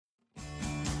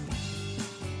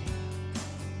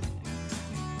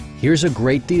Here's a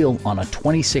great deal on a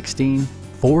 2016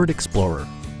 Ford Explorer.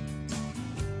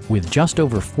 With just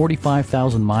over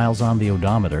 45,000 miles on the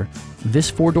odometer, this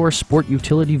four-door sport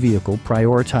utility vehicle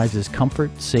prioritizes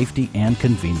comfort, safety, and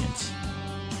convenience.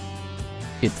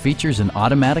 It features an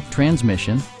automatic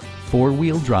transmission,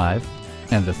 four-wheel drive,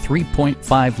 and a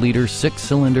 3.5-liter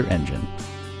six-cylinder engine.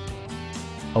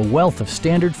 A wealth of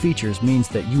standard features means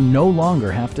that you no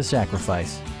longer have to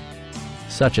sacrifice,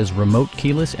 such as remote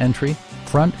keyless entry,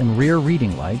 front and rear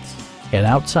reading lights, an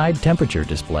outside temperature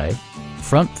display,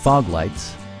 front fog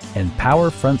lights, and power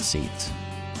front seats.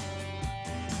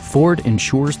 Ford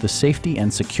ensures the safety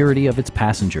and security of its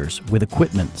passengers with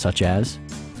equipment such as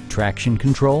traction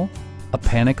control, a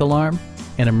panic alarm,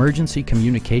 an emergency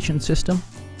communication system,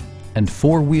 and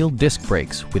four-wheel disc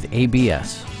brakes with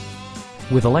ABS.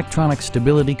 With electronic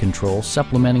stability control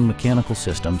supplementing mechanical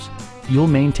systems, you'll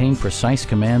maintain precise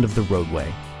command of the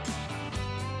roadway.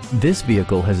 This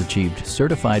vehicle has achieved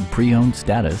certified pre-owned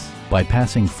status by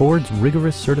passing Ford's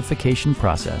rigorous certification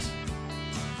process.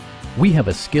 We have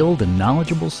a skilled and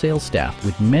knowledgeable sales staff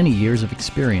with many years of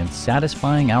experience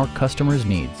satisfying our customers'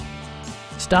 needs.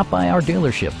 Stop by our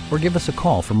dealership or give us a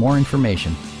call for more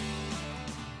information.